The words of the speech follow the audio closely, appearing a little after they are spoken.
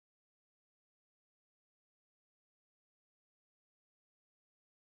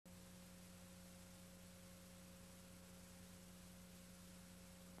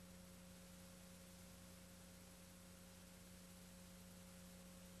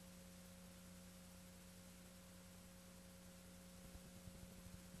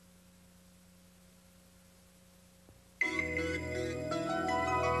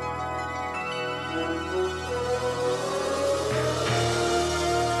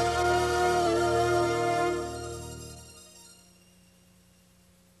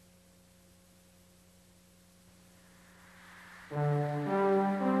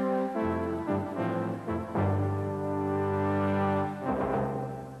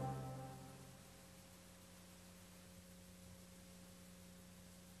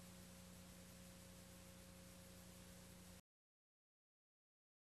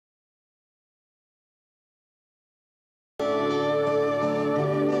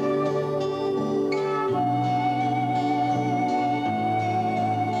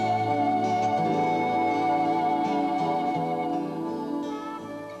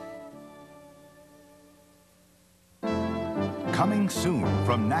Coming soon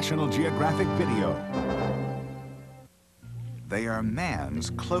from National Geographic Video. They are man's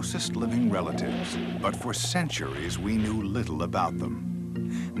closest living relatives, but for centuries we knew little about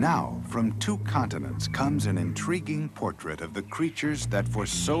them. Now, from 2 continents comes an intriguing portrait of the creatures that for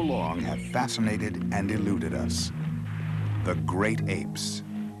so long have fascinated and eluded us. The great apes.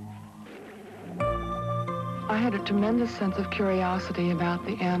 I had a tremendous sense of curiosity about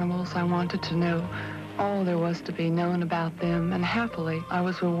the animals. I wanted to know all there was to be known about them, and happily, I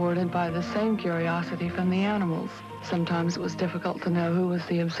was rewarded by the same curiosity from the animals. Sometimes it was difficult to know who was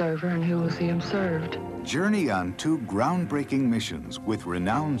the observer and who was the observed. Journey on 2 groundbreaking missions with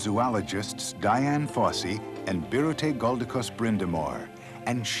renowned zoologists Diane Fossey and Birute Goldikos Brindamore,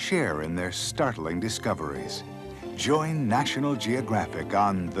 and share in their startling discoveries. Join National Geographic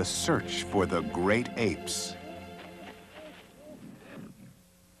on the search for the great apes.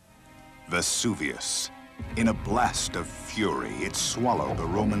 Vesuvius. In a blast of fury, it swallowed the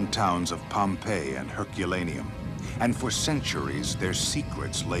Roman towns of Pompeii and Herculaneum, and for centuries their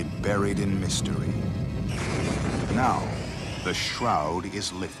secrets lay buried in mystery. Now, the shroud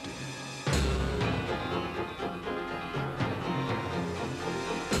is lifted.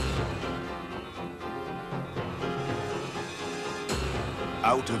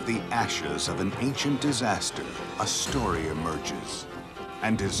 Out of the ashes of an ancient disaster, a story emerges.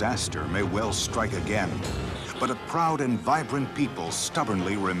 And disaster may well strike again, but a proud and vibrant people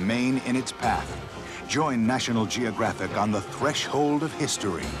stubbornly remain in its path. Join National Geographic on the threshold of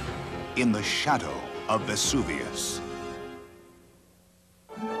history, in the shadow of Vesuvius.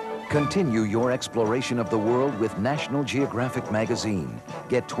 Continue your exploration of the world with National Geographic magazine.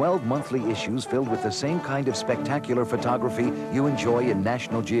 Get 12 monthly issues filled with the same kind of spectacular photography you enjoy in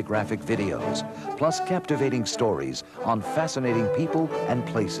National Geographic videos, plus captivating stories on fascinating people and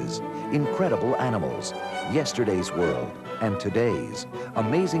places, incredible animals, yesterday's world and today's,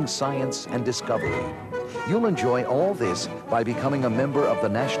 amazing science and discovery. You'll enjoy all this by becoming a member of the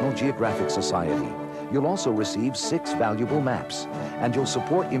National Geographic Society. You'll also receive 6 valuable maps, and you'll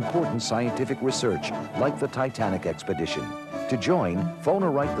support important scientific research like the Titanic expedition. To join, phone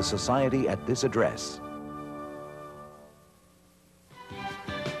or write the Society at this address.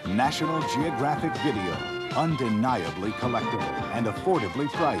 National Geographic Video, undeniably collectible and affordably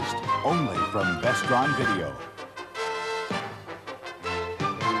priced, only from Vestron Video.